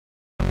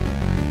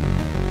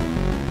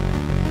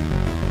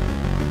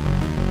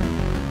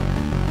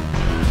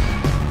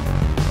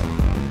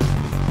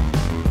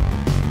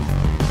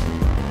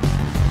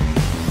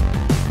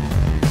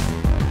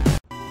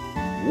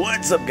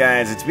What's up,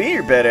 guys? It's me,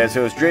 your badass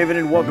host, Draven,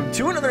 and welcome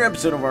to another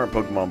episode of our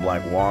Pokemon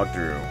Black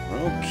walkthrough.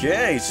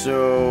 Okay,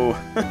 so...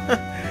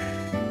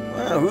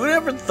 wow, who'd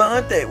ever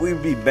thought that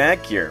we'd be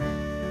back here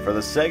for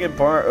the second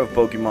part of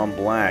Pokemon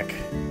Black?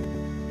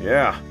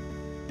 Yeah,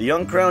 the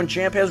Uncrowned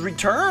champ has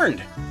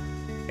returned!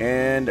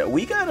 And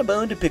we got a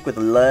bone to pick with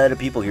a lot of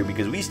people here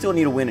because we still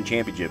need to win a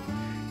championship.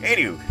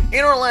 Anywho,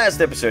 in our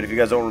last episode, if you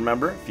guys don't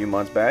remember, a few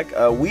months back,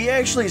 we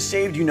actually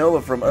saved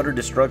Unova from utter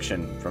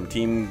destruction. From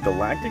Team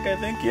Galactic, I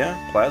think? Yeah,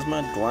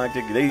 Plasma,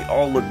 Galactic, they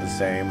all look the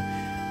same.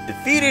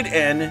 Defeated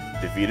N,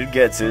 defeated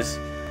Getsus.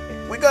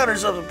 We got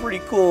ourselves a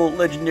pretty cool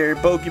legendary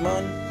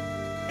Pokemon.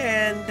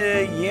 And,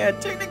 yeah,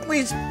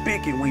 technically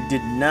speaking, we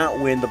did not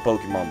win the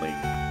Pokemon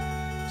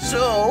League.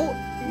 So,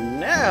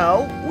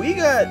 now, we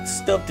got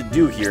stuff to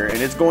do here,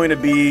 and it's going to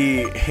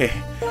be...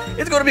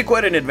 it's going to be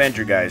quite an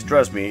adventure, guys.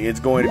 Trust me, it's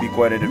going to be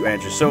quite an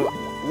adventure. So,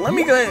 let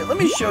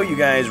me show you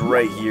guys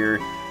right here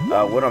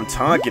what I'm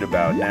talking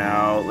about.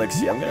 Now, let's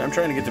see. I'm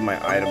trying to get to my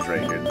items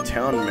right here. The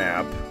town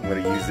map. I'm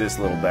going to use this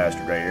little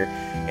bastard right here.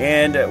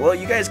 And, well,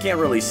 you guys can't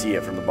really see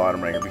it from the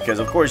bottom right here because,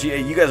 of course,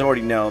 you guys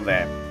already know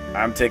that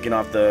I'm taking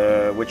off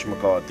the,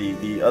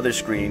 the other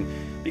screen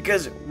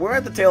because we're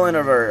at the tail end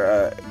of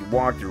our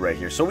walkthrough right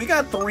here. So, we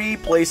got 3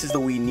 places that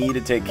we need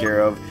to take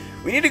care of.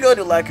 We need to go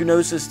to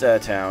Lacunosis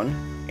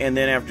town. And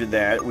then after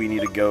that, we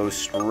need to go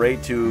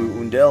straight to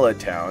Undella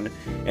Town.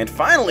 And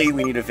finally,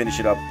 we need to finish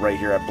it up right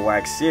here at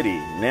Black City.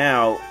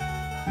 Now,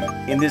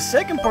 in this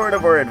second part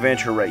of our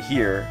adventure right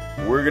here,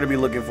 we're going to be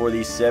looking for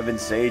these 7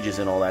 sages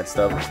and all that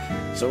stuff.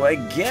 So I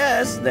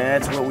guess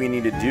that's what we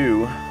need to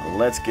do.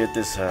 Let's get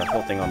this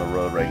whole thing on the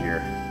road right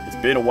here.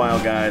 It's been a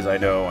while, guys. I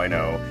know.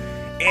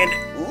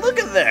 And look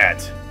at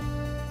that!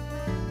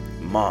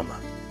 Mom.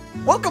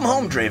 Welcome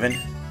home, Draven.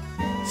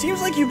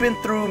 Seems like you've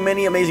been through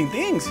many amazing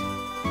things.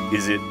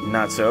 Is it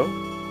not so?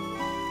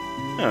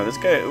 Oh, this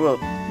guy, well,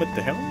 what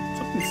the hell?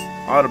 Something's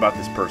odd about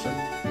this person.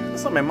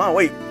 That's not my mom.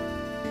 Wait.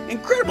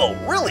 Incredible,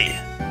 really?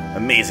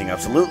 Amazing,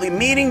 absolutely.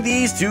 Meeting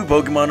these 2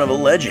 Pokemon of a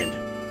legend.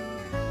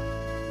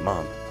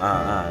 Mom,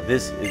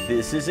 this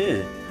is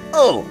it.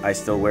 Oh, I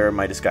still wear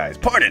my disguise.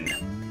 Pardon.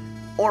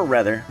 Or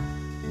rather,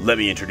 let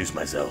me introduce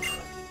myself.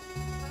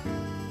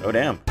 Oh,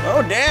 damn.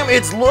 Oh, damn,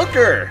 it's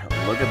Looker.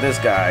 Look at this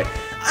guy.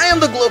 I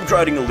am the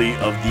globe-trotting elite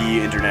of the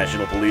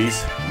International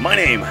Police. My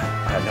name,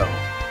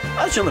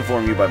 I shall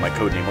inform you by my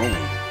codename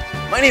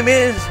only. My name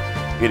is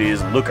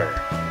Looker.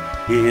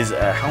 It is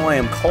how I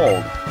am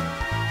called.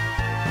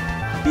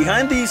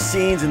 Behind these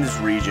scenes in this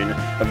region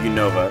of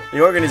Unova, the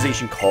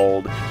organization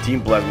called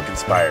Team Plasma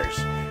conspires.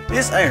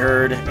 This I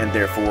heard, and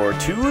therefore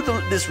to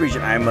this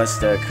region I must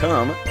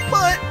come,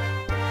 but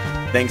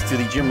thanks to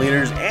the gym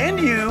leaders and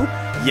you,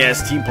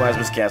 yes, Team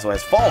Plasma's castle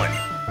has fallen.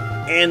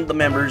 And the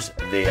members,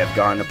 they have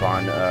gone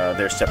upon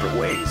their separate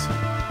ways.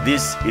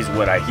 This is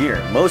what I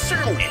hear, most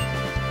certainly.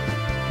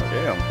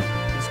 Damn,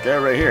 this guy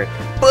right here.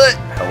 But,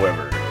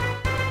 however,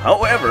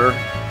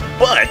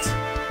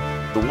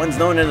 the ones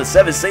known as the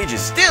 7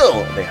 Sages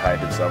still, they hide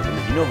themselves in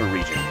the Unova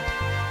region.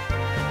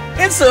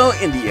 And so,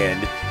 in the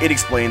end, it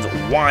explains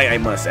why I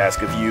must ask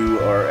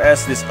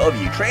this of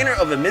you, trainer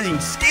of amazing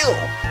skill.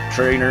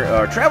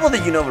 Travel the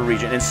Unova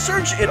region and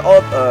search it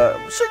up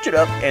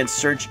and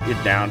search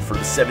it down for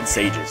the 7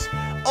 Sages.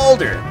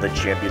 Alder, the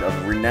champion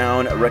of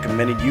renown,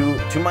 recommended you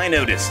to my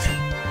notice.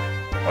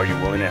 Are you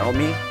willing to help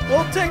me?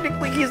 Well,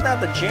 technically, he's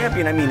not the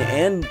champion. I mean,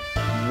 N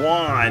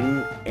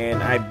won,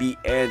 and I beat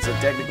N, so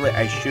technically,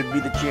 I should be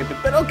the champion.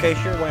 But okay,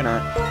 sure, why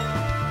not?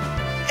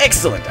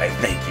 Excellent, I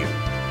thank you.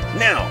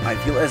 Now, I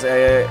feel as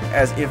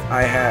if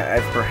I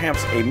have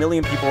perhaps a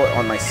million people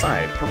on my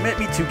side. Permit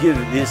me to give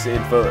this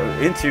info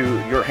into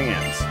your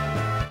hands.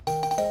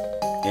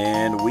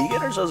 And we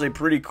get ourselves a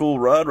pretty cool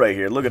rod right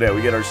here. Look at that,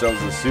 we get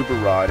ourselves a super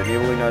rod,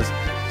 enabling us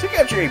to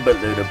capture a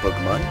buttload of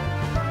Pokemon.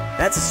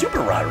 That's a super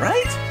rod,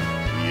 right?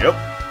 Yep.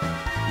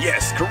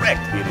 Yes,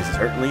 correct. It is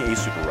certainly a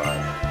super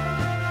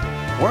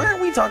rod. Weren't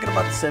we talking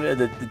about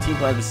the Team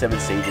Plasma 7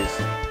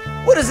 Sages?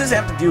 What does this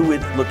have to do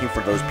with looking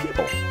for those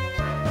people?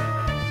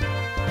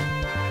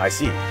 I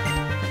see.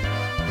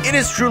 It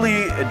is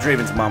truly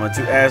Draven's mama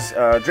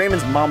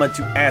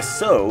to ask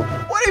so.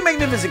 What a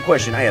magnificent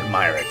question. I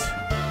admire it.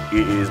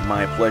 It is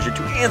my pleasure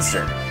to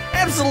answer.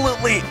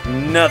 Absolutely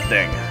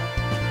nothing.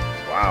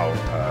 Wow.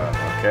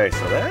 Okay,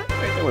 so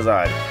that was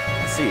odd.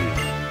 Let's see.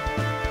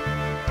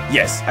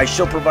 Yes, I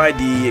shall provide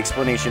the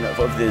explanation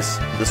of the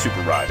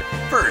super rod.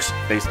 First,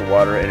 face the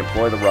water and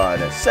employ the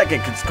rod.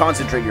 Second,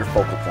 concentrate your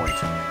focal point.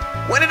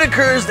 When it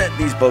occurs that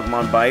these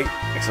Pokemon bite,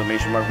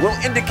 exclamation mark will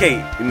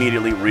indicate,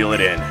 immediately reel it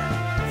in.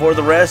 For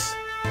the rest,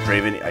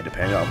 Draven, I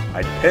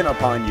depend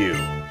upon you.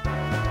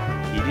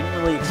 He didn't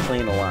really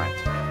explain a lot.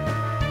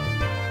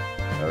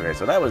 Okay,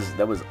 so that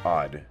was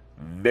odd.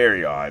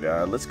 Very odd.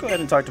 Let's go ahead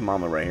and talk to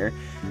Mama right here.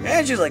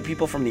 And she's like,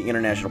 people from the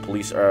International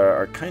Police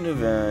are kind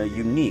of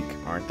unique,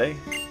 aren't they?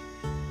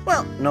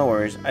 Well, no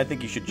worries. I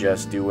think you should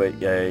just do what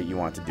you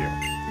want to do.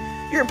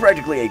 You're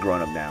practically a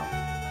grown-up now.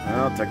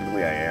 Well,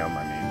 technically I am.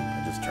 I mean,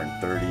 I just turned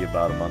 30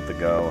 about a month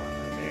ago.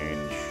 I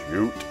mean,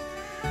 shoot.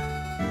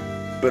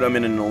 but I'm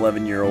in an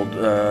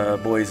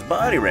 11-year-old boy's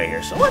body right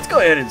here. So let's go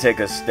ahead and take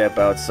a step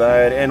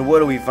outside. And what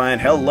do we find?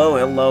 Hello,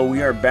 hello.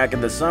 We are back in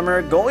the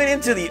summer, going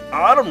into the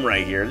autumn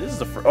right here. This is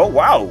the oh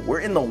wow, we're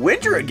in the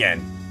winter again.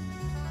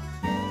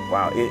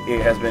 Wow,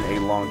 it has been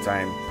a long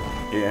time.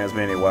 It has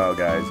been a while,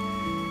 guys.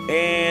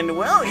 And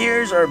well,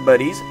 here's our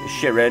buddies,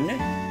 Sharon.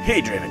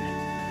 Hey,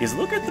 Draven. Is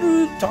Luca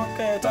through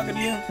talking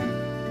to you?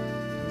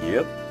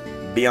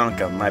 Yep.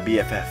 Bianca, my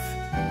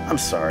BFF. I'm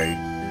sorry.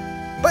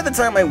 By the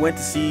time I went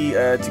to see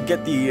to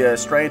get the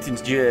Striaton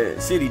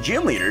City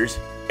gym leaders,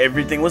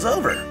 everything was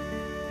over.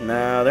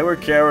 Nah, they were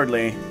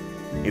cowardly.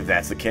 If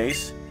that's the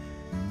case,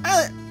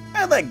 I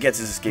let Gets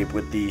his escape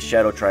with the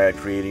Shadow Triad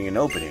creating an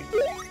opening.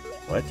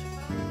 What?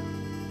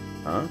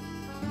 Huh?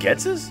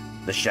 Gets's?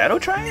 The Shadow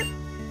Triad?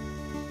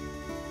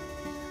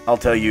 I'll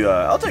tell you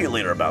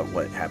later about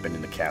what happened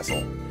in the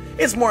castle.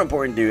 It's more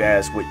important to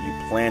ask what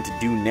you plan to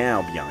do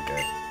now,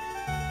 Bianca.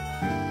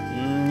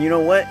 You know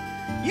what?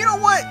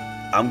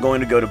 I'm going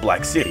to go to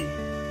Black City.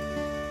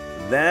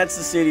 That's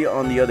the city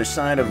on the other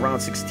side of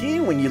Route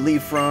 16 when you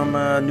leave from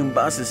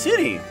Numbasa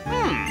City.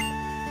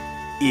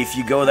 If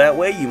you go that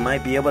way, you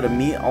might be able to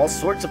meet all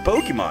sorts of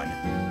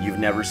Pokemon you've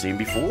never seen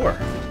before.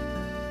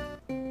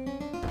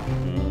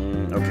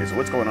 Okay, so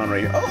what's going on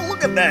right here? Oh,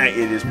 look at that!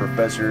 It is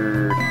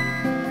Professor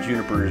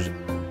Juniper's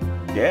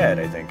dad,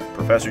 I think.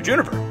 Professor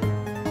Juniper.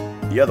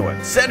 The other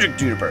one, Cedric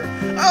Juniper.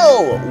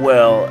 Oh,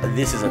 well,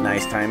 this is a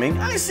nice timing.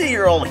 I see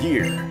you're all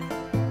here.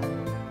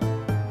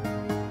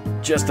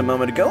 Just a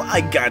moment ago,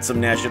 I got some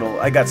national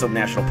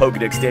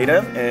Pokedex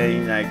data,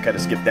 and I kind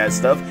of skipped that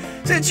stuff.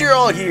 Since you're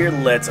all here,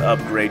 let's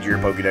upgrade your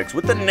Pokedex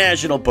with the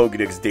national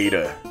Pokedex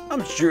data.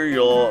 I'm sure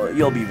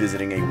you'll be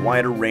visiting a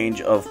wider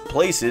range of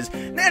places.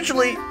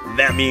 Naturally,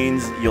 that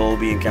means you'll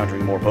be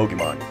encountering more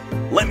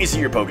Pokemon. Let me see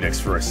your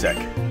Pokedex for a sec.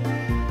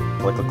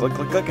 Click, click, click,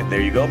 click, click.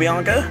 There you go,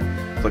 Bianca.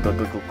 Click, click,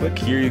 click, click, click.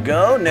 Here you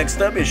go.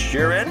 Next up is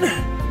Sharon.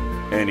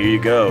 And here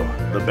you go,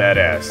 the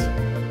badass.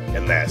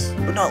 And last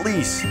but not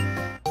least,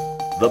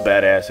 the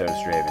badass host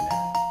Draven.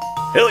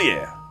 Hell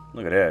yeah!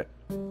 Look at that.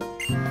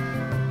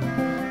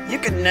 You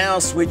can now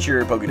switch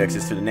your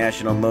Pokedexes to the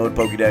National Mode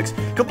Pokedex.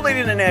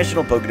 Completing the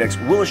National Pokedex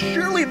will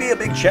surely be a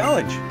big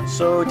challenge.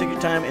 So take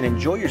your time and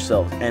enjoy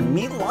yourself and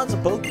meet lots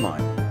of Pokemon.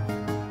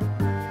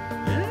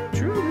 Yeah,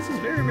 true. This is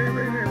very, very,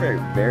 very, very,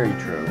 very,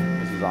 very true.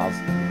 This is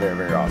awesome. Very,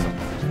 very awesome.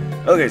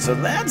 Okay, so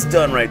that's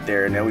done right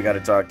there. Now we got to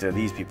talk to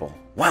these people.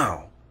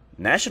 Wow,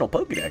 National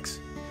Pokedex.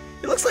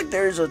 It looks like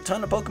there's a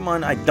ton of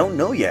Pokemon I don't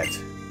know yet.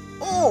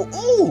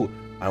 Oh!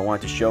 I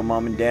want to show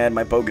Mom and Dad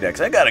my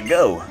Pokedex. I gotta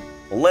go.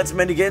 Let's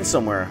meet again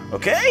somewhere,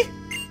 okay?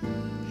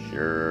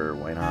 Sure,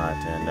 why not?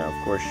 And of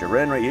course,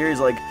 Sharon right here is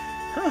like,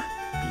 huh,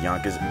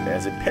 Bianca's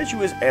as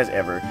impetuous as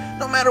ever,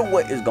 no matter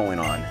what is going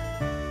on.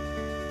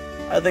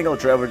 I think I'll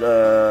travel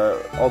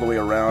all the way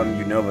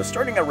around Unova,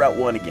 starting at Route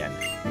 1 again.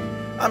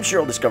 I'm sure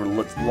I'll discover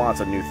lots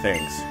of new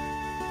things.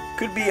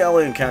 Could be I'll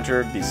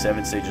encounter the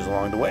 7 stages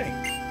along the way.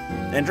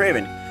 And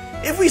Draven,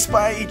 if we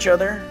spy each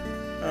other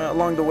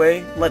along the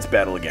way, let's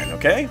battle again,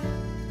 okay?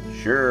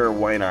 Sure,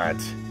 why not?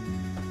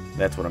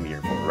 That's what I'm here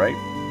for, right?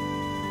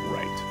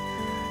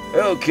 Right.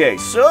 Okay,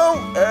 so,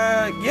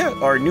 yeah,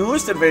 our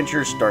newest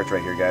adventure starts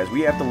right here, guys.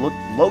 We have to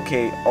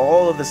locate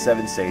all of the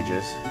 7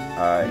 stages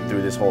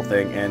through this whole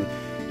thing, and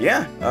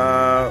yeah,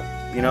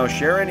 you know,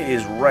 Sharon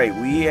is right.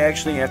 We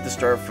actually have to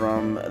start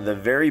from the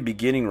very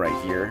beginning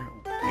right here,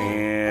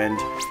 and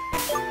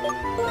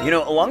you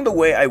know, along the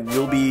way, I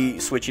will be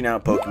switching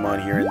out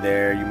Pokemon here and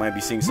there. You might be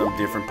seeing some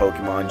different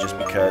Pokemon just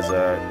because,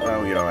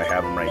 well, you know, I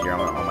have them right here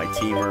on my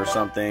team or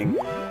something.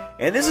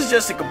 And this is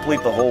just to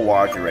complete the whole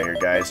walkthrough right here,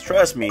 guys.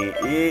 Trust me,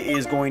 it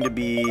is going to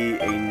be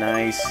a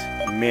nice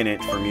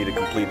minute for me to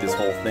complete this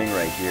whole thing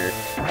right here.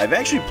 I've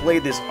actually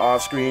played this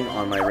off-screen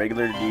on my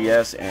regular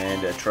DS,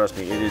 and trust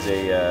me, it is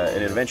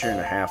an adventure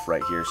and a half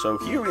right here. So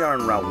here we are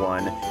in Route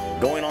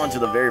 1, going on to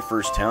the very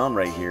first town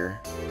right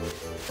here.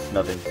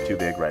 Nothing too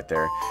big right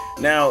there.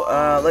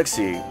 Now, let's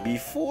see.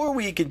 Before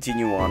we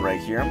continue on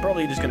right here, I'm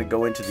probably just going to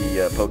go into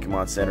the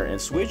Pokemon Center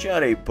and switch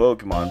out a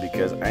Pokemon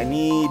because I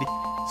need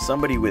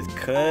somebody with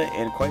Cut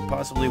and quite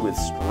possibly with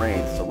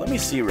Strength. So let me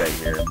see right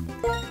here.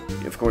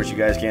 Of course, you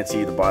guys can't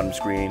see the bottom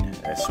screen.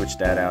 I switched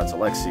that out. So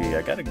let's see.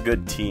 I got a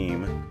good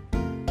team.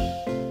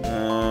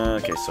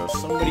 Okay, so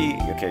somebody...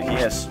 Okay, he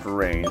has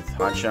Strength.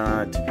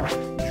 Hotshot.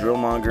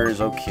 Drillmonger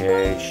is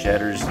okay.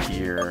 Shedder's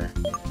here.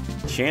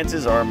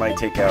 Chances are I might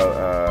take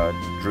out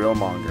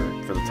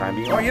Drillmonger for the time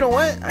being. Oh, you know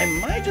what? I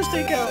might just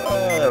take out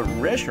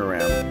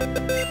Reshiram.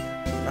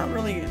 Not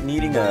really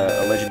needing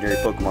a legendary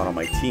Pokemon on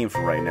my team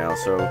for right now,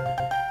 so...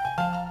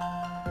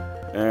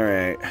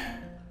 Alright.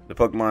 The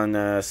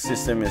Pokemon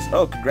system is...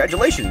 Oh,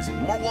 congratulations!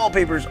 More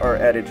wallpapers are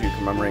added to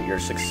commemorate your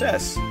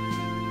success.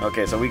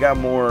 Okay, so we got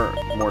more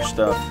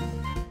stuff.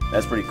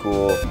 That's pretty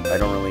cool. I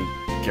don't really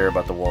care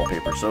about the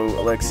wallpaper. So,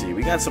 let's see.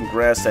 We got some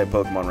Grass-type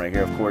Pokemon right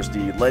here. Of course,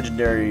 the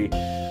legendary...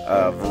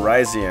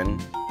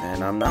 Verizon,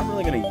 and I'm not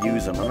really going to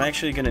use them. I'm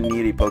actually going to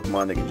need a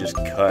Pokemon that can just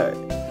cut.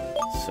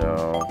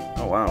 So,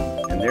 oh wow.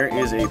 And there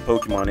is a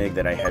Pokemon egg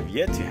that I have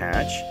yet to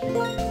hatch.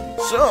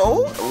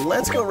 So,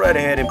 let's go right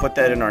ahead and put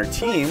that in our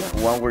team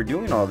while we're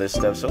doing all this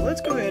stuff. So,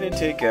 let's go ahead and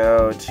take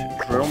out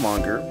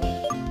Drillmonger.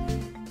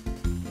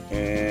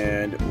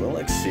 And, well,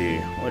 let's see.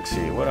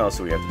 What else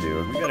do we have to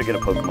do? We gotta get a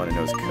Pokemon that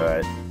knows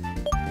Cut.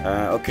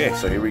 Okay,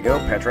 so here we go.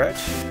 Patrat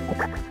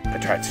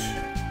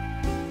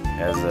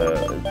has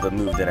the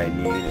move that I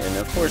need. And,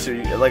 of course,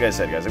 like I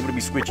said, guys, I'm gonna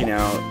be switching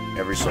out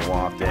every so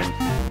often.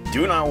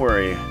 Do not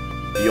worry.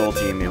 The old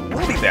team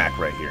will be back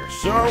right here.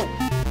 So,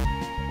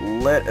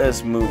 let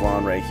us move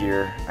on right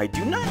here. I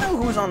do not know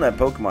who's on that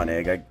Pokemon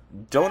egg. I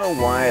don't know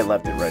why I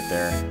left it right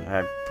there.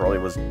 I probably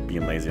was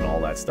being lazy and all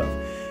that stuff.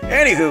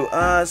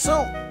 Anywho,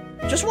 so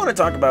just want to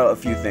talk about a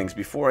few things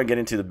before I get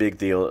into the big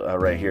deal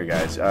right here,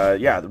 guys.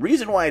 Yeah, the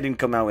reason why I didn't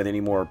come out with any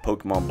more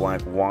Pokemon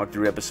Black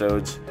walkthrough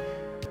episodes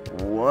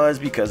was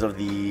because of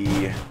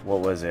the...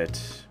 what was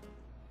it?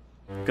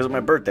 Because of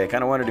my birthday. I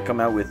kind of wanted to come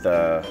out with...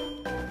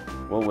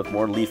 well, with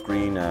more Leaf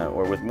Green,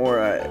 or with more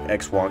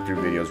X walkthrough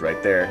videos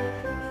right there.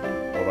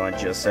 Hold on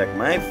just a sec.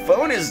 My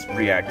phone is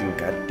reacting.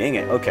 God dang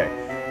it. Okay.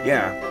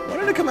 Yeah.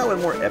 Wanted to come out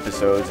with more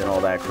episodes and all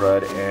that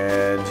crud.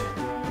 And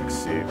let's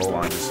see. Hold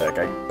on just a sec.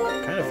 I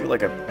kind of feel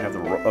like I have the...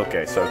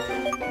 okay, so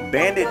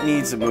Bandit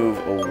needs to move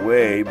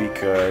away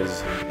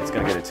because it's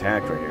going to get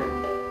attacked right here.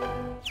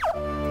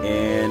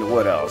 And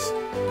what else?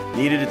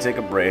 Needed to take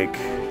a break.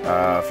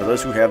 For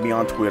those who have me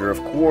on Twitter, of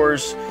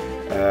course...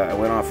 I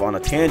went off on a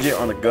tangent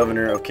on the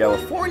governor of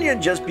California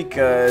just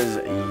because,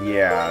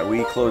 yeah,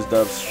 we closed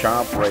up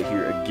shop right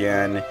here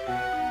again.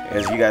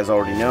 As you guys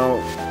already know,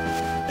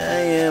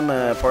 I am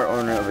a part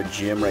owner of a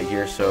gym right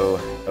here, so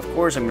of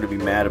course I'm going to be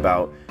mad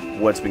about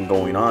what's been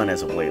going on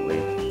as of lately.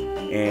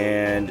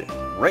 And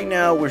right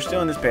now, we're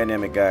still in this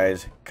pandemic,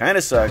 guys. Kind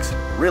of sucks.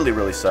 Really,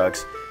 really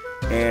sucks.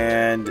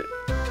 And,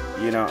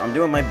 you know, I'm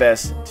doing my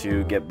best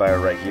to get by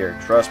right here.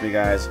 Trust me,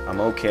 guys, I'm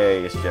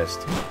okay. It's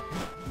just,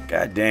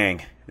 god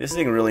dang. This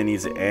thing really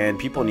needs to end.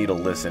 People need to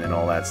listen and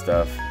all that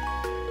stuff.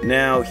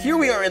 Now, here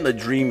we are in the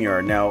Dream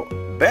Yard. Now,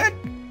 back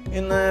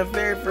in the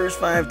very first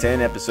 5-10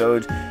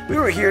 episodes, we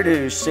were here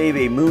to save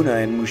a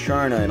Muna and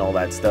Musharna and all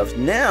that stuff.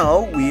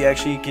 Now, we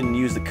actually can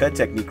use the cut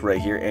technique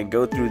right here and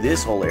go through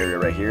this whole area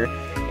right here.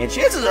 And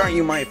chances are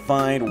you might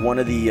find one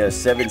of the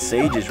 7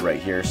 sages right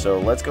here. So,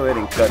 let's go ahead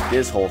and cut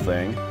this whole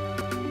thing.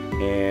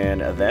 And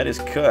that is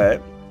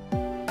cut.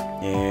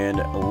 And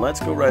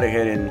let's go right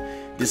ahead and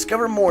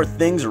discover more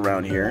things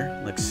around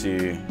here. Let's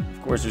see.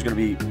 Of course, there's going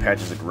to be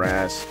patches of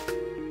grass.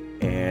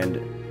 And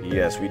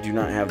yes, we do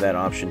not have that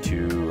option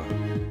to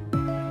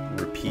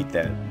repeat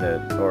that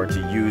or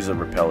to use a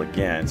repel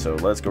again. So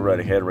let's go right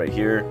ahead right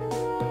here.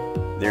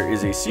 There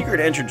is a secret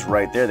entrance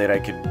right there that I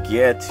could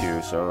get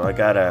to. So I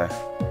gotta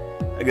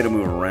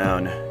move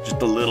around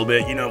just a little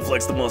bit. You know,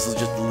 flex the muscles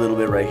just a little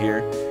bit right here.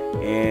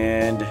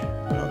 And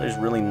well, there's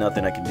really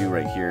nothing I can do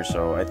right here.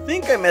 So I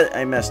think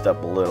I messed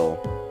up a little.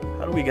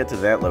 How do we get to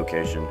that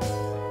location?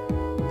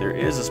 There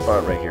is a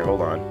spot right here.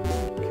 Hold on.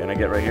 Can I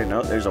get right here?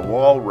 No, there's a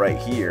wall right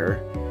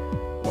here.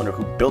 Wonder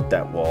who built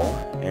that wall.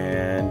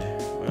 And,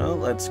 well,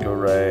 let's go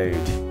right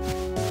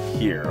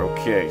here.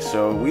 Okay,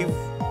 so we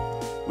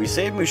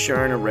saved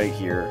Musharna right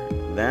here.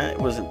 That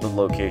wasn't the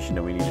location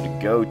that we needed to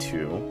go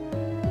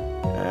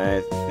to.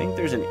 I think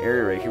there's an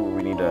area right here where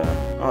we need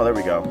to... oh, there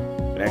we go.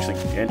 We can actually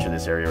enter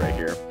this area right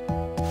here.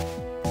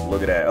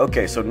 Look at that.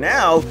 Okay, so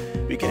now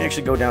we can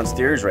actually go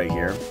downstairs right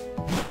here.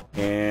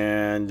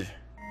 And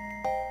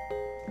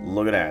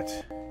look at that.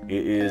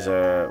 It is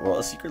a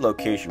secret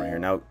location right here.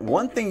 Now,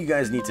 one thing you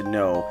guys need to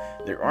know,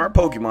 there are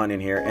Pokemon in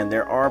here, and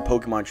there are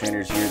Pokemon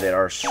trainers here that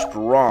are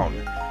strong.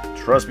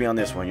 Trust me on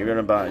this one.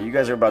 You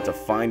guys are about to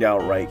find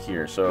out right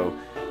here. So,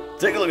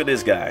 take a look at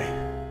this guy.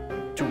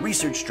 To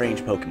research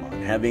strange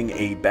Pokemon, having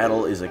a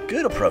battle is a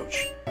good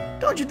approach.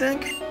 Don't you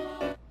think?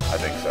 I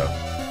think so.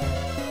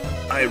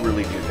 I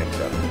really do think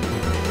so.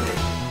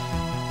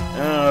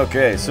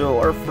 Okay, so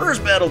our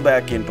first battle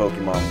back in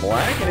Pokemon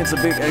Black, and it's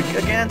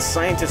against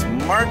Scientist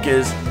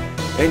Marcus,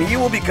 and he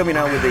will be coming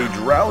out with a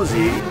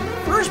Drowsy,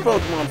 first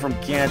Pokemon from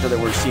Kanto that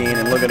we're seeing,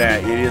 and look at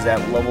that, it is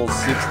at level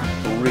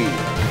 63.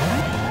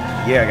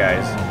 Yeah,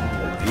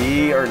 guys,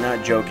 we are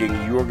not joking.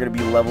 You are going to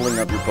be leveling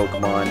up your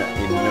Pokemon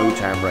in no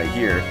time right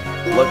here.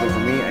 Luckily for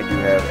me, I do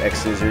have X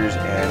Scissors,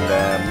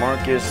 and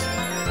Marcus,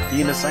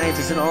 being a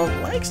scientist and all,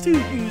 likes to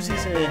use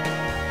his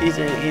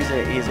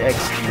X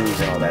moves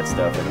and all that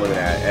stuff. And look at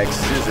that, X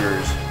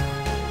Scissors.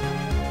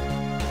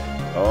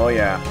 Oh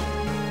yeah,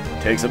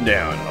 takes him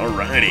down.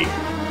 Alrighty.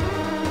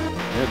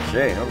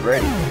 Okay,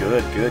 alrighty.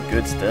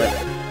 Good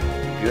stuff.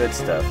 Good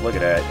stuff. Look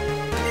at that.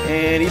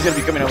 And he's gonna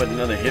be coming out with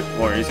another hit,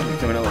 or he's gonna be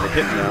coming out with a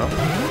hit now.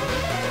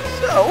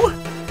 So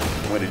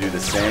I'm going to do the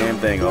same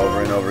thing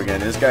over and over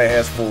again. This guy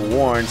has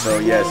forewarned, so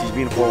yes, he's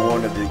being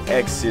forewarned of the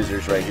X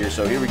Scissors right here.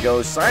 So here we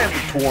go. Sign up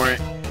the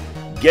torrent.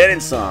 Getting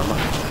some.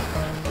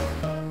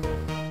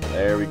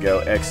 There we go.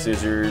 X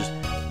Scissors.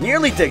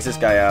 Nearly takes this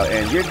guy out.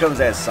 And here comes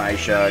that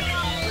Psyshock.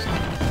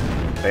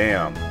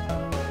 Bam.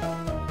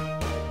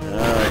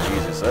 Oh,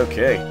 Jesus.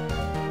 Okay.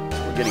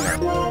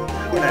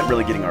 We're not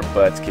really getting our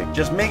butts kicked.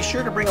 Just make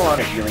sure to bring a lot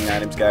of healing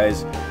items,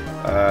 guys.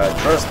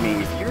 Trust me,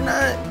 if you're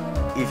not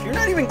if you're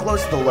not even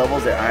close to the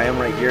levels that I am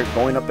right here,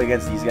 going up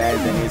against these guys,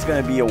 then it's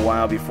gonna be a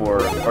while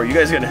before, or you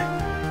guys are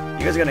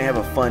gonna have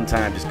a fun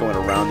time just going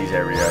around these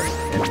areas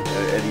and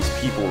these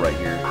people right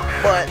here.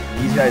 But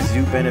these guys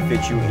do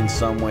benefit you in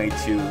some way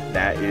too.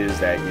 That is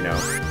that, you know,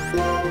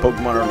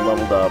 Pokemon are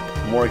leveled up,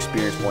 more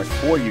experience points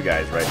for you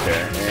guys right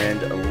there.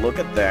 And look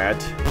at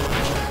that.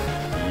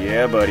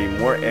 Yeah, buddy,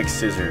 more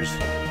X-Scissors.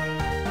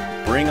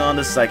 Bring on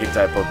the Psychic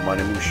type Pokemon,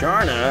 and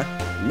Musharna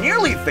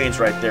nearly faints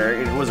right there.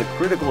 It was a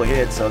critical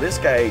hit, so this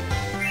guy,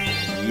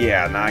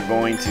 yeah, he's not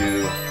going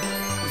to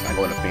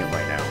faint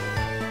right now.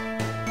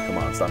 Come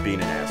on, stop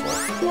being an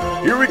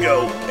asshole. Here we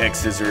go,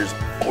 X-Scissors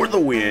for the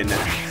win.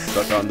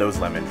 Stuck on those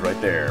lemons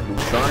right there.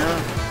 Musharna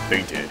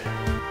fainted.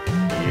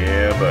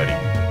 Yeah, buddy.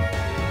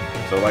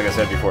 So like I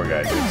said before,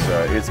 guys,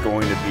 it's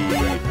going to be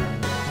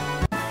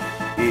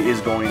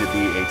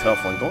a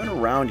tough one going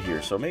around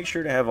here. So make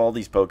sure to have all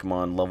these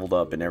Pokemon leveled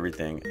up and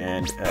everything.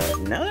 And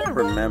now that I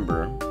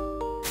remember,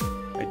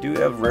 I do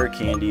have rare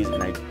candies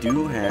and I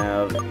do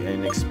have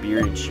an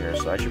experience share.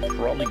 So I should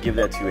probably give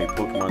that to a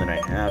Pokemon that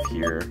I have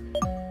here,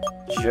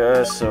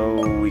 just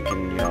so we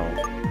can, you know,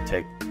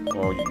 take,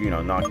 well, you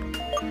know, knock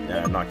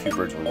two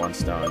birds with one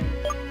stone.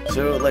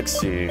 So let's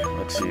see,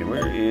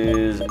 where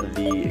is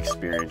the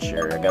experience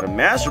share? I got a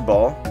Master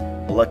Ball,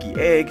 a Lucky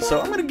Egg, so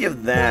I'm gonna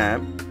give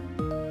that.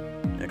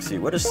 Let's see,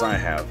 what does Psy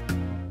have?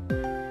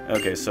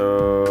 Okay,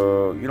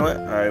 so you know what?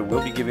 I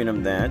will be giving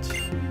him that.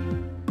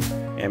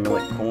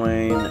 Amulet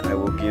Coin, I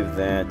will give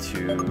that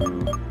to.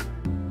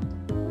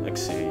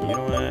 Let's see, you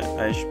know what?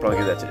 I should probably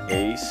give that to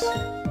Ace.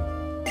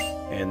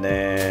 And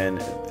then,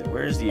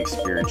 where's the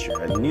experience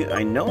share? I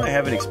know I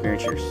have an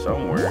experience share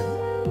somewhere.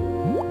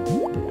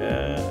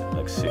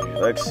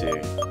 Let's see.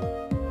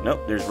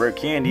 Nope, there's rare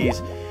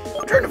candies.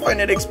 I'm trying to find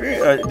that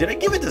experience. Did I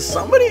give it to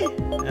somebody?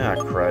 Ah,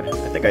 crud.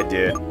 I think I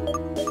did.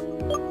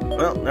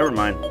 Well, never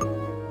mind.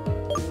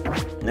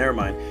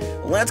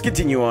 Let's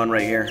continue on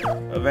right here.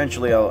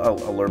 Eventually, I'll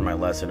learn my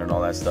lesson and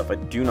all that stuff. I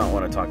do not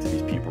want to talk to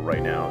these people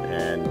right now.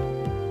 And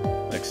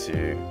let's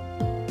see.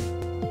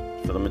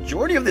 For the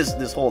majority of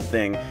this whole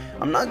thing,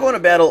 I'm not going to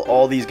battle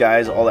all these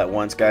guys all at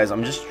once, guys.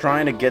 I'm just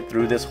trying to get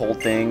through this whole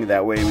thing.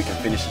 That way we can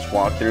finish this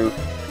walkthrough.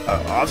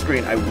 Off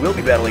screen, I will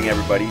be battling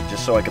everybody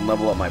just so I can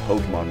level up my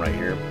Pokemon right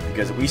here,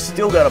 because we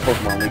still got a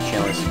Pokemon League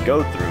challenge to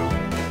go through.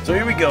 So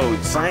here we go,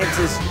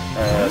 Scientist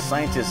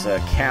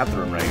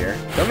Catherine right here,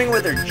 coming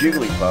with her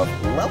Jigglypuff,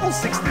 level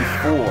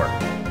 64.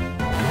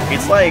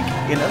 It's like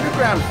an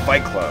underground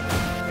Fight Club,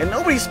 and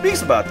nobody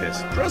speaks about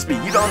this. Trust me,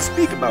 you don't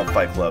speak about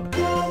Fight Club.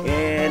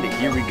 And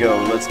here we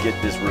go, let's get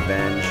this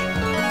revenge.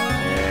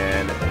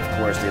 And of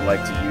course, they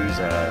like to use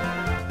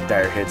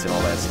dire hits and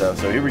all that stuff.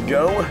 So here we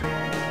go.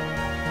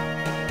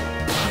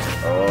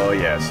 Oh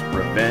yes,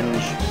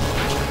 revenge.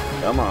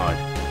 Come on.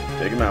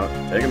 Take him out.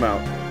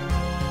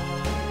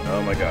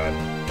 Oh my god.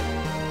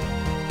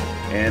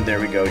 And there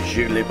we go.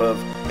 Jigglypuff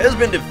has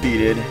been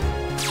defeated.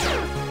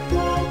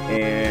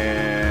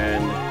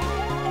 And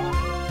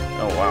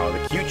oh wow, the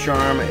cute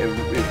charm, it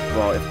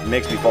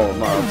makes me fall in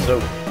love. So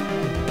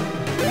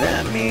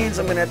that means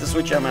I'm gonna have to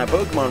switch out my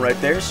Pokemon right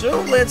there.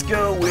 So let's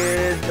go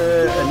with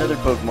another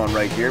Pokemon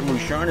right here.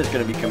 Musharna is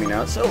gonna be coming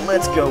out. So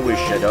let's go with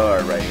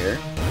Shadar right here.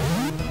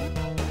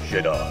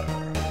 Shadar.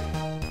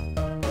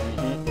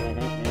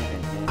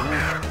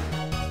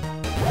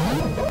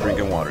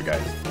 Drinking water,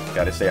 guys.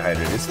 Gotta stay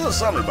hydrated. It's still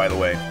summer, by the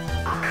way.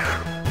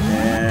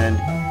 And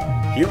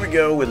here we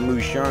go with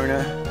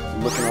Musharna,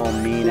 looking all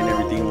mean and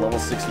everything, level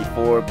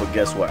 64. But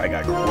guess what? I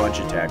got Crunch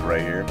Attack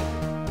right here.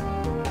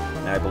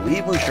 And I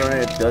believe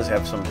Musharna does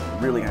have some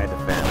really high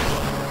defense.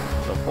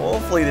 So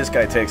hopefully this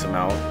guy takes him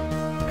out.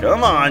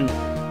 Come on!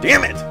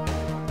 Damn it!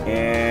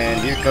 And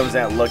here comes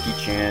that Lucky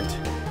Chant.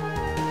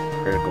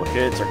 Critical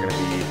hits are going to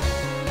be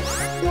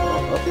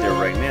up there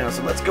right now.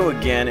 So let's go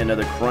again.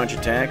 Another Crunch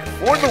Attack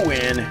for the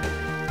win.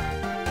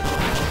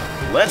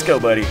 Let's go,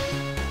 buddy.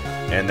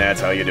 And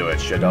that's how you do it.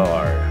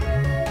 Shadar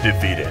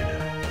defeated.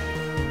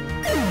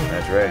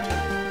 That's right.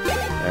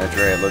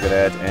 Look at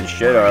that. And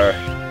Shadar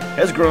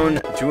has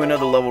grown to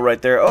another level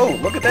right there. Oh,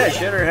 look at that.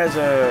 Shadar has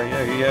the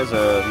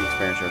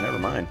experience share. Never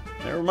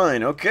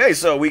mind. Okay,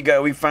 so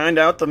we found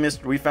out the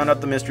mystery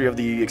of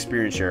the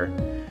experience share.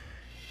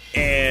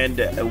 And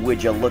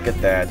would you look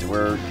at that,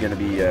 we're going to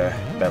be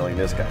battling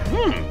this guy.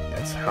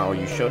 That's how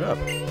you showed up.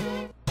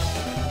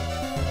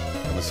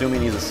 I'm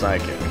assuming he's a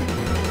Psychic.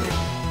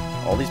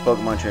 All these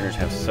Pokemon trainers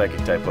have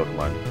Psychic-type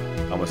Pokemon.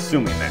 I'm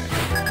assuming that.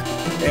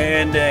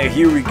 And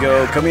here we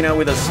go, coming out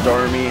with a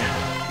Starmie.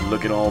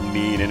 Looking all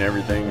mean and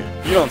everything.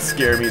 You don't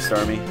scare me,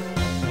 Starmie.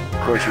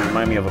 Of course, you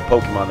remind me of a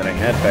Pokemon that I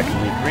had back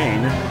in Leaf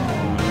Green.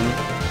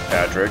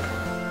 Patrick.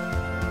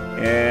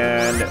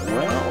 And,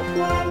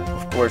 well,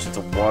 of course, it's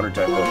a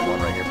water-type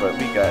Pokemon right here, but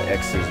we got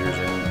X-Scissors,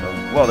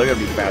 and, well, they're going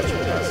to be faster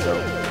than us, so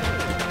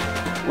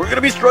we're going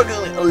to be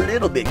struggling a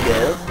little bit,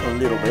 guys. A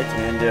little bit.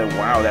 And,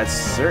 wow, that's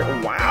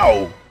certain.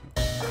 Wow!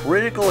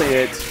 Critical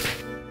hit.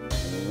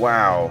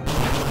 Wow.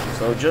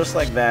 So, just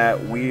like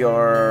that, we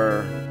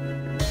are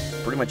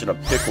pretty much in a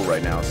pickle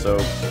right now, so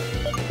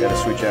Gotta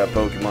switch out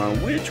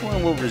Pokemon. Which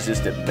one will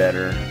resist it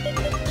better?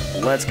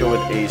 Let's go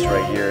with Ace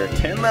right here.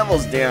 10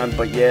 levels down,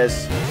 but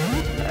yes,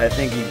 I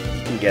think he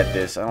can get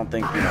this. I don't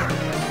think, you know,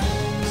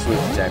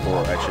 Swift Attack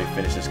will actually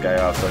finish this guy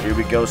off. So here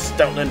we go,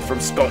 Stoutland from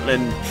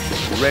Scotland,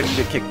 ready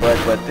to kick butt.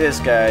 But this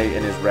guy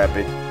and his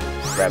rapid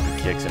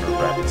kicks and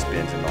rapid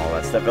spins and all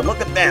that stuff. And look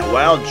at that,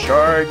 Wild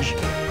Charge.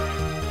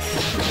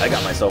 I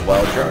got myself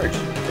Wild Charge.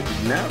 I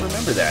did not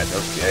remember that.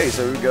 Okay,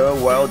 so here we go,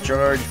 Wild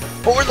Charge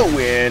for the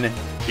win.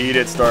 Eat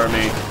it,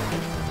 Starmie.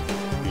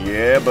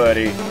 Yeah,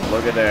 buddy.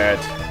 Look at that.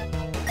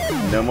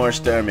 No more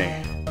Starmie.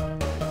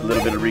 A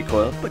little bit of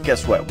recoil, but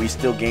guess what? We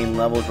still gain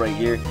levels right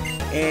here.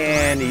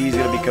 And he's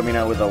going to be coming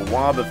out with a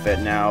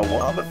Wobbuffet now.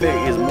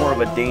 Wobbuffet is more of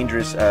a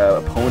dangerous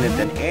opponent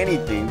than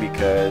anything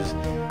because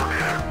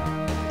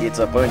it's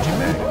a punching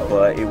bag,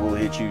 but it will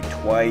hit you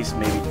twice,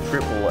 maybe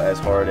triple as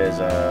hard as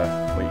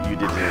what you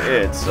did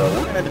to it. So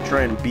we're going to have to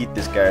try and beat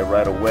this guy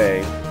right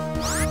away.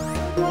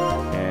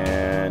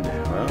 And,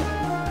 well,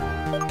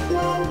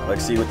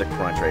 let's see with the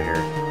crunch right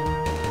here.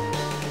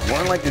 More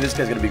than likely, this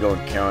guy's going to be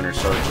going counter,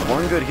 so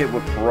one good hit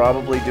would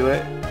probably do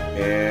it.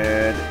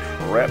 And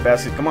crap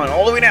basket, come on,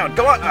 all the way down,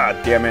 come on! Ah,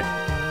 damn it.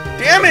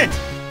 Damn it!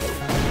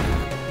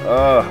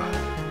 Oh,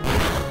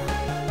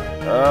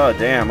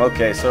 damn,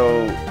 okay,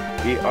 so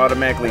he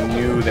automatically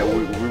knew that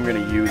we were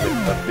going to use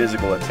a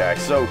physical attack,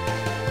 so...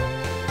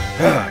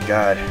 Oh,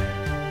 God.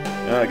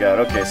 Oh, God,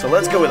 okay, so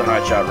let's go with a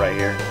hot shot right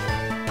here.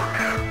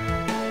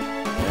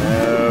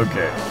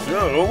 Okay,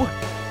 so...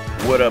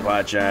 What up,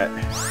 Hotshot?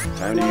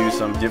 Time to use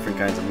some different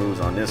kinds of moves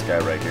on this guy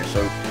right here.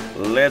 So,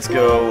 let's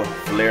go.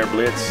 Flare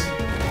Blitz.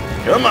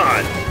 Come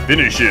on!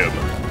 Finish him!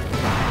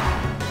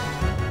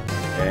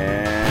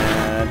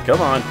 And...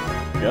 Come on.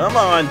 Come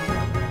on!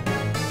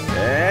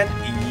 And...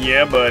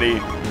 Yeah, buddy.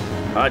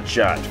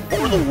 Hotshot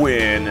for the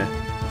win.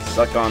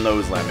 Suck on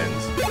those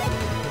lemons.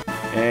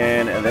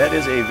 And that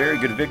is a very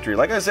good victory.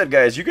 Like I said,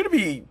 guys, you're going to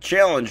be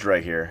challenged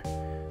right here.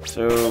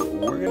 So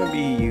we're gonna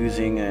be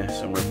using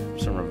some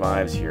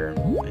revives here.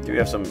 I do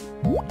have some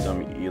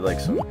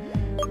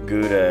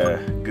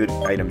good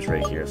items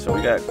right here. So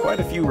we got quite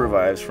a few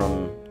revives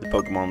from the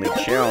Pokemon League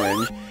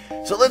Challenge.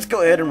 So let's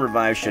go ahead and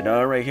revive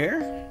Sinnoh right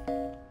here.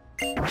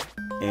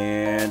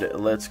 And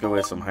let's go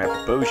with some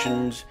Hyper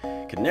Potions.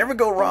 Can never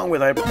go wrong with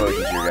Hyper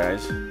Potions here,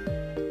 guys.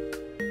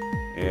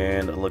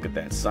 And look at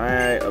that,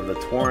 Sigh of the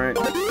Torrent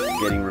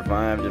getting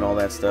revived and all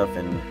that stuff.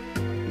 And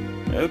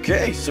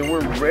okay, so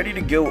we're ready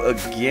to go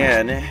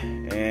again,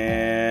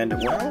 and,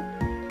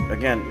 well,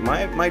 again,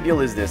 my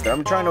deal is this, that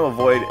I'm trying to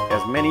avoid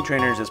as many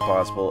trainers as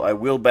possible. I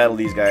will battle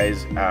these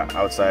guys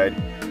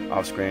outside,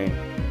 off-screen,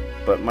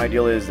 but my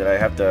deal is that I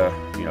have to,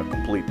 you know,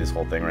 complete this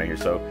whole thing right here.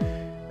 So,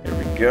 there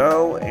we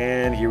go,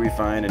 and here we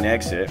find an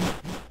exit.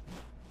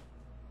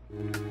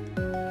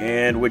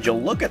 And would you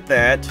look at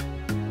that,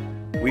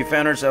 we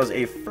found ourselves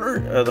the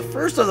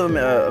first of them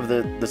of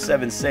the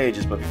 7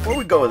 sages. But before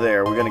we go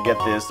there, we're gonna get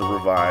the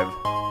revive,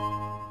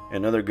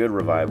 another good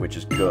revive, which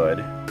is good.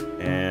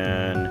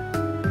 And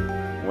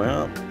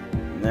well,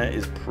 that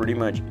is pretty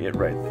much it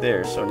right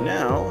there. So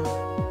now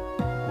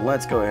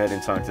let's go ahead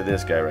and talk to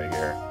this guy right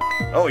here.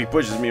 Oh, he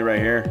pushes me right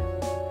here.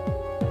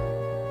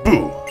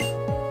 Boo!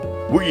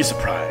 Were you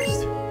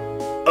surprised?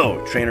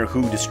 Oh, trainer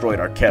who destroyed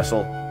our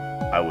castle,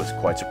 I was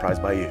quite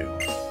surprised by you.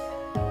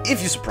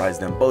 If you surprise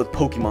them, both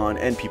Pokemon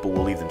and people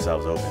will leave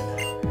themselves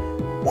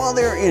open. While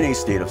they're in a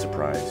state of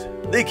surprise,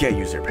 they can't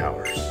use their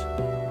powers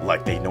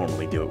like they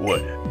normally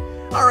would.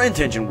 Our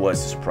intention was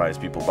to surprise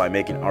people by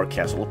making our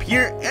castle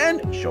appear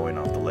and showing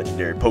off the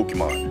legendary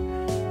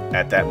Pokemon.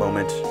 At that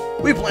moment,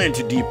 we planned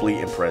to deeply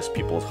impress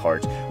people's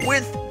hearts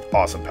with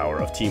awesome power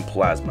of Team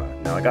Plasma.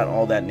 Now, I got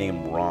all that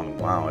name wrong.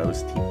 Wow, it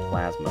was Team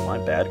Plasma. My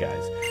bad,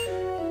 guys.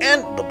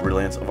 And the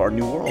brilliance of our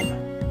new world.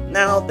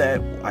 Now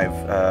that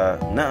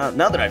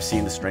I've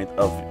seen the strength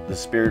of the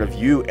spirit of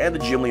you and the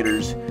gym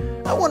leaders,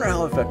 I wonder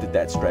how effective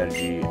that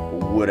strategy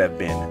would have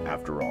been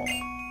after all.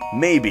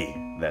 Maybe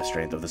that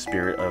strength of the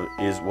spirit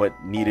is what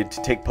needed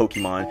to take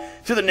Pokemon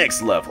to the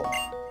next level.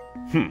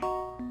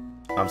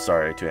 I'm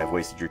sorry to have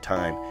wasted your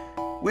time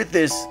with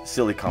this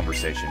silly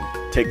conversation.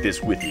 Take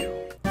this with you.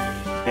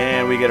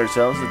 And we get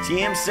ourselves the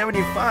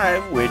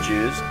TM75, which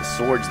is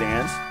Swords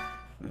Dance.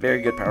 Very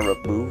good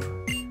power-up move.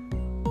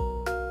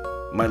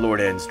 My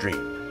Lord N's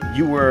dream.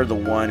 You were the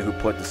one who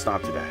put the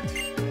stop to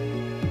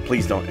that.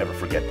 Please don't ever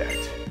forget that.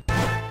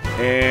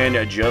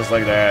 And just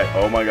like that,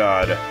 oh my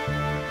god,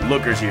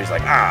 Looker's here is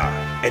like,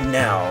 and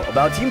now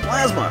about Team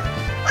Plasma.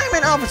 I'm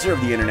an officer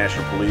of the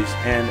International Police,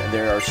 and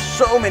there are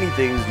so many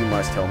things you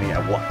must tell me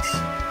at once.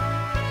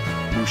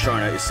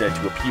 Musharna is said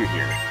to appear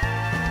here.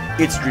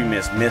 Its dream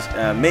mist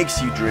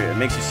makes you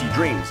see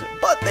dreams,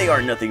 but they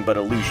are nothing but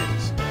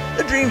illusions.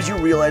 The dreams you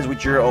realize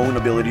with your own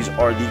abilities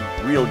are the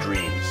real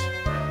dreams.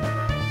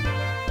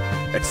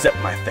 Accept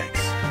my thanks.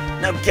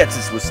 Now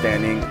Getsus was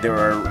standing.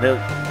 There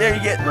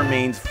yet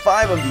remains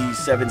 5 of these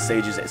 7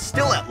 sages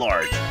still at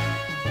large.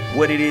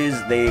 What it is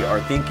they are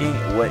thinking,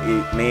 what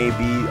it may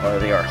be, or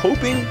they are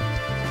hoping,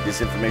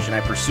 this information I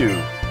pursue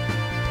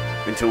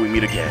until we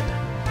meet again.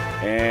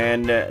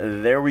 And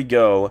there we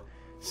go.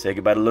 Say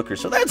goodbye to Looker.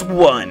 So that's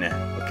 1.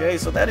 Okay,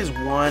 so that is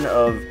 1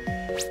 of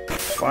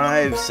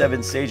 5,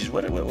 7 sages.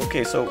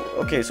 Okay,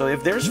 so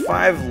if there's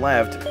 5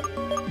 left,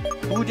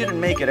 who didn't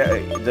make it?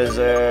 Does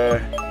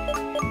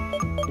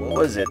what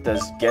was it?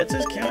 Does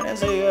Getz's count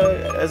as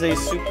a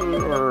super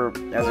or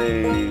as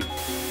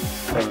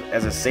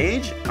a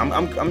sage? I'm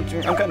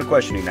kind of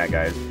questioning that,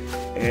 guys.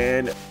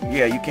 And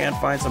yeah, you can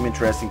find some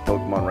interesting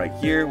Pokemon right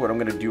here. What I'm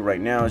gonna do right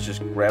now is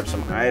just grab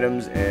some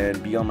items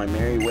and be on my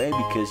merry way,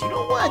 because you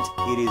know what?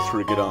 It is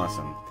freaking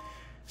awesome.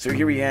 So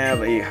here we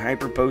have a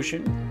Hyper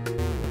Potion,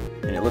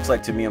 and it looks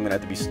like to me I'm gonna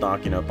have to be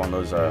stocking up on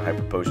those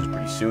Hyper Potions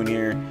pretty soon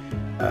here.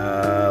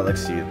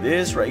 Let's see,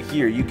 this right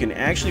here, you can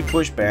actually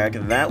push back.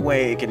 That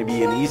way it can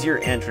be an easier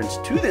entrance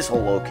to this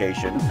whole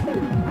location.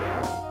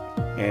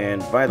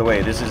 And by the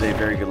way, this is a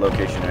very good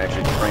location to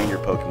actually train your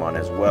Pokemon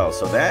as well.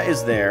 So that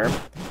is there.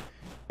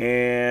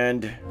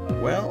 And,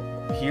 well,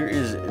 here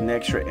is an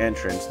extra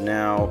entrance.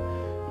 Now,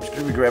 I'm just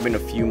going to be grabbing a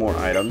few more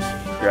items.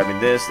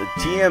 Grabbing this, the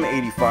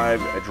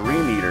TM85 a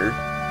Dream Eater.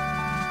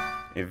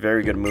 A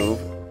very good move.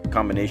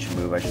 Combination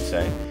move, I should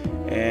say.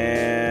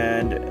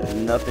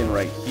 And nothing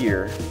right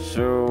here.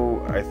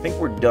 So, I think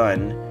we're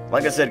done.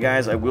 Like I said,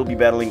 guys, I will be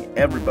battling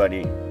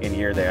everybody in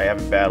here that I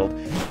haven't battled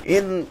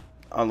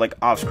like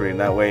off screen.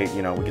 That way,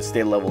 you know, we can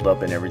stay leveled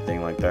up and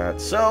everything like that.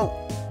 So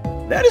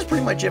that is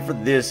pretty much it for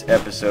this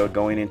episode,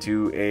 going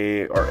into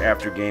our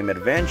after game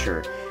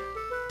adventure.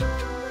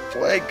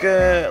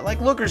 Like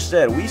Looker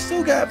said, we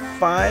still got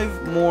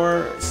 5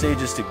 more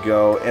sages to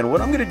go, and what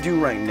I'm gonna do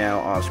right now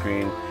off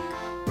screen,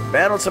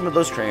 battle some of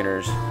those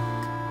trainers,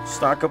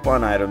 stock up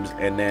on items,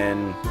 and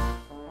then,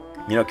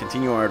 you know,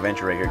 continue our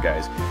adventure right here,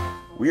 guys.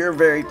 We are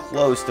very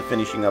close to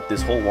finishing up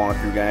this whole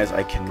walkthrough, guys.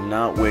 I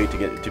cannot wait to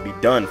get it to be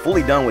done,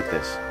 fully done with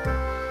this.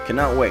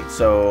 Cannot wait.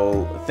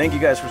 So thank you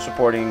guys for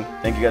supporting.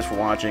 Thank you guys for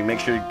watching. Make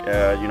sure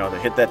you know, to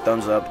hit that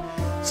thumbs up,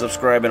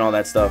 subscribe, and all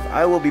that stuff.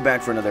 I will be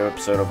back for another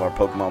episode of our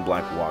Pokemon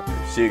Black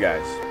walkthrough. See you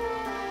guys.